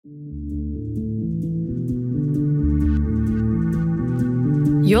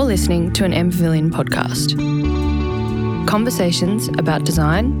You're listening to an M Pavilion podcast. Conversations about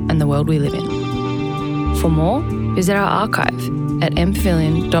design and the world we live in. For more, visit our archive at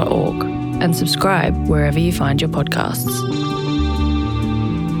mpavilion.org and subscribe wherever you find your podcasts.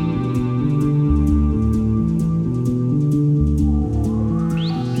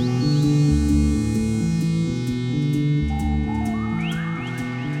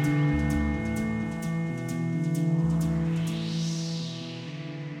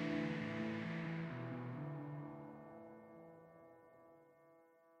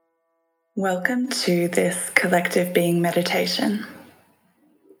 Welcome to this collective being meditation.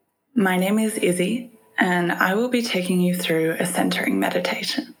 My name is Izzy, and I will be taking you through a centering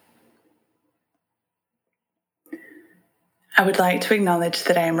meditation. I would like to acknowledge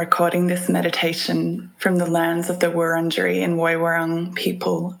that I am recording this meditation from the lands of the Wurundjeri and Woiwurrung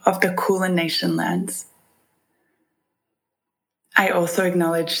people of the Kulin Nation lands. I also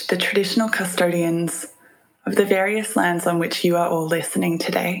acknowledge the traditional custodians of the various lands on which you are all listening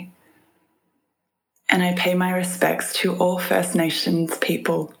today. And I pay my respects to all First Nations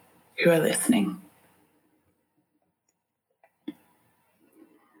people who are listening.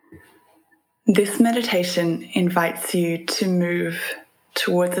 This meditation invites you to move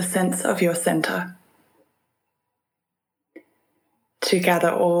towards a sense of your center, to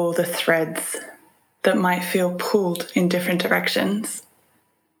gather all the threads that might feel pulled in different directions,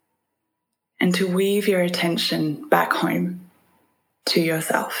 and to weave your attention back home to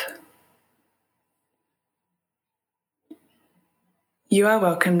yourself. You are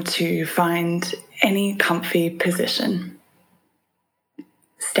welcome to find any comfy position.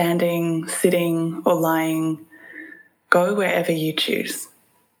 Standing, sitting, or lying, go wherever you choose.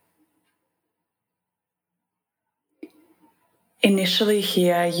 Initially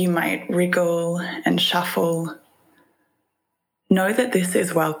here, you might wriggle and shuffle. Know that this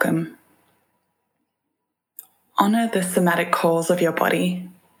is welcome. Honor the somatic calls of your body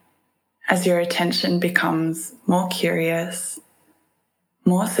as your attention becomes more curious,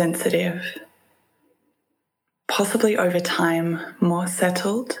 more sensitive, possibly over time more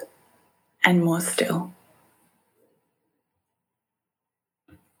settled and more still.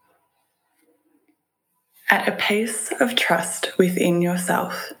 At a pace of trust within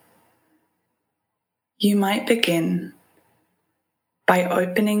yourself, you might begin by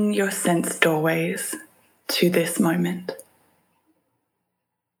opening your sense doorways to this moment,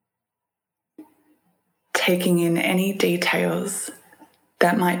 taking in any details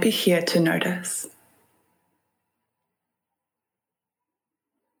that might be here to notice.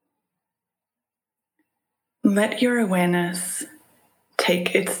 Let your awareness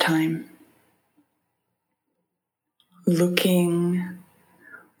take its time, looking,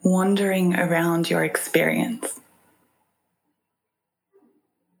 wandering around your experience.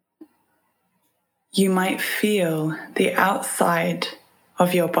 You might feel the outside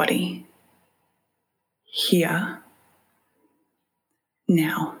of your body, here,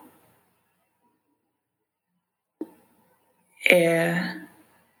 now. Air,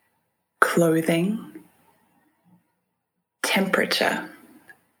 clothing, temperature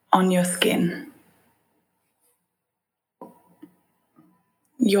on your skin.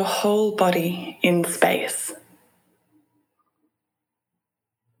 Your whole body in space.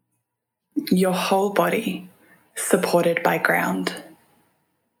 Your whole body supported by ground.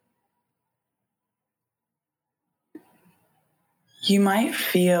 You might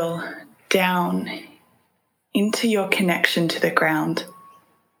feel down into your connection to the ground.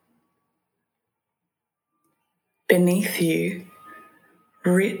 Beneath you,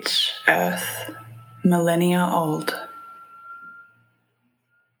 rich earth, millennia old.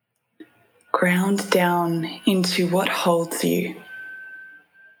 Ground down into what holds you.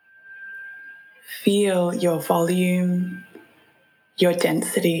 Feel your volume, your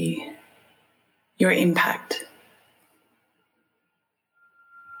density, your impact.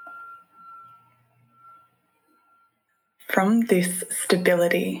 From this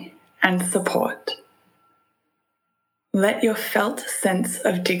stability and support, let your felt sense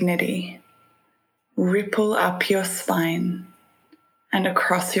of dignity ripple up your spine and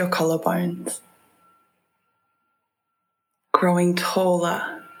across your collarbones, growing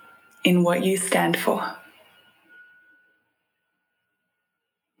taller in what you stand for.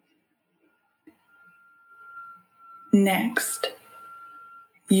 Next,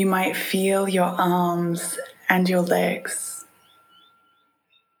 you might feel your arms and your legs,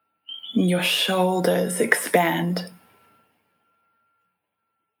 your shoulders expand,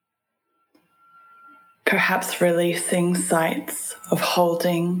 perhaps releasing sights of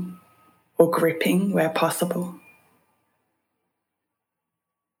holding or gripping where possible.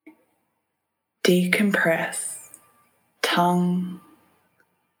 decompress tongue,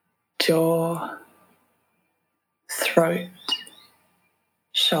 jaw, throat,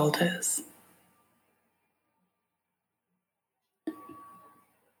 shoulders.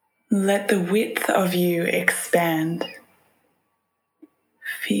 Let the width of you expand,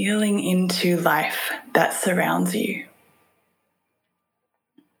 feeling into life that surrounds you.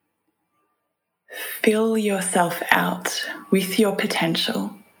 Fill yourself out with your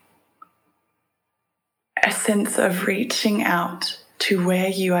potential, a sense of reaching out to where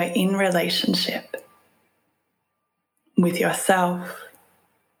you are in relationship with yourself,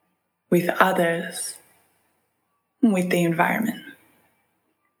 with others, with the environment.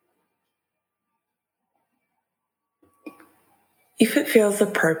 If it feels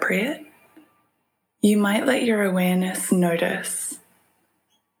appropriate, you might let your awareness notice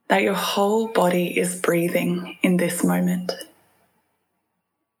that your whole body is breathing in this moment.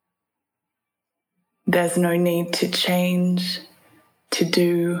 There's no need to change, to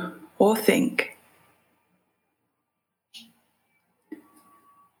do, or think.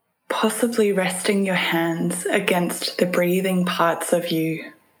 Possibly resting your hands against the breathing parts of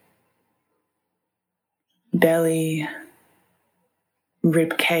you, belly,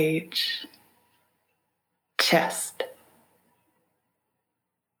 rib cage, chest.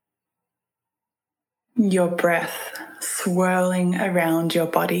 Your breath swirling around your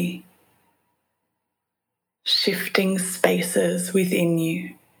body, shifting spaces within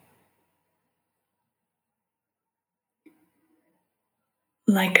you.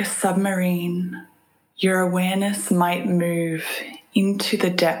 Like a submarine, your awareness might move into the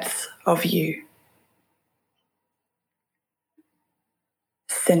depths of you,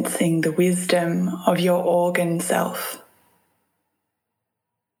 sensing the wisdom of your organ self,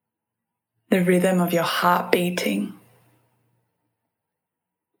 the rhythm of your heart beating,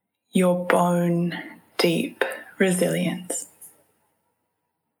 your bone deep resilience.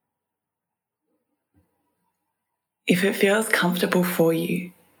 If it feels comfortable for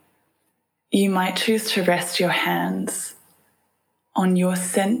you, you might choose to rest your hands on your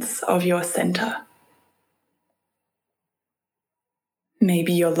sense of your center.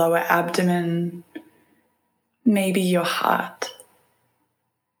 Maybe your lower abdomen, maybe your heart.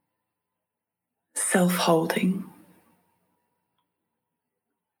 Self-holding,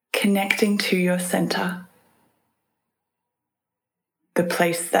 connecting to your center, the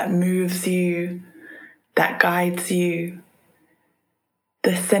place that moves you, that guides you,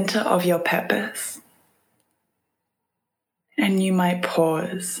 the center of your purpose. And you might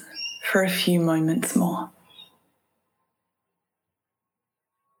pause for a few moments more.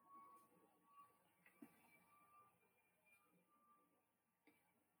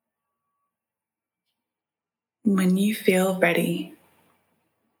 When you feel ready,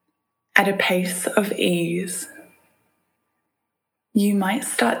 at a pace of ease, you might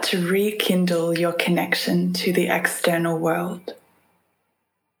start to rekindle your connection to the external world.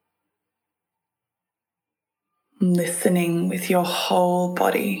 Listening with your whole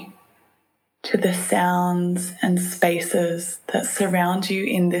body to the sounds and spaces that surround you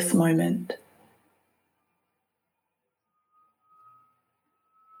in this moment.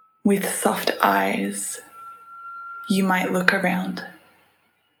 With soft eyes, you might look around.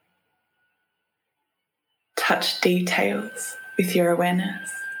 Touch details with your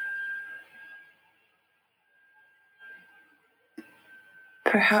awareness.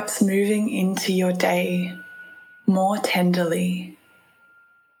 Perhaps moving into your day more tenderly,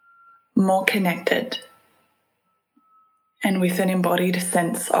 more connected, and with an embodied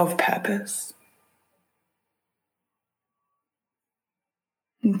sense of purpose.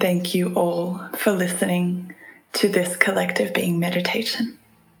 And thank you all for listening to this collective being meditation.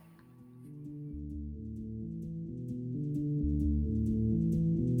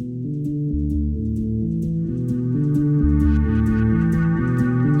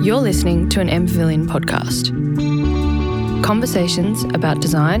 You're listening to an MPavilion podcast. Conversations about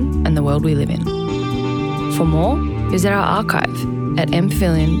design and the world we live in. For more, visit our archive at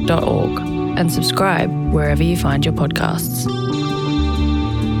mpavilion.org and subscribe wherever you find your podcasts.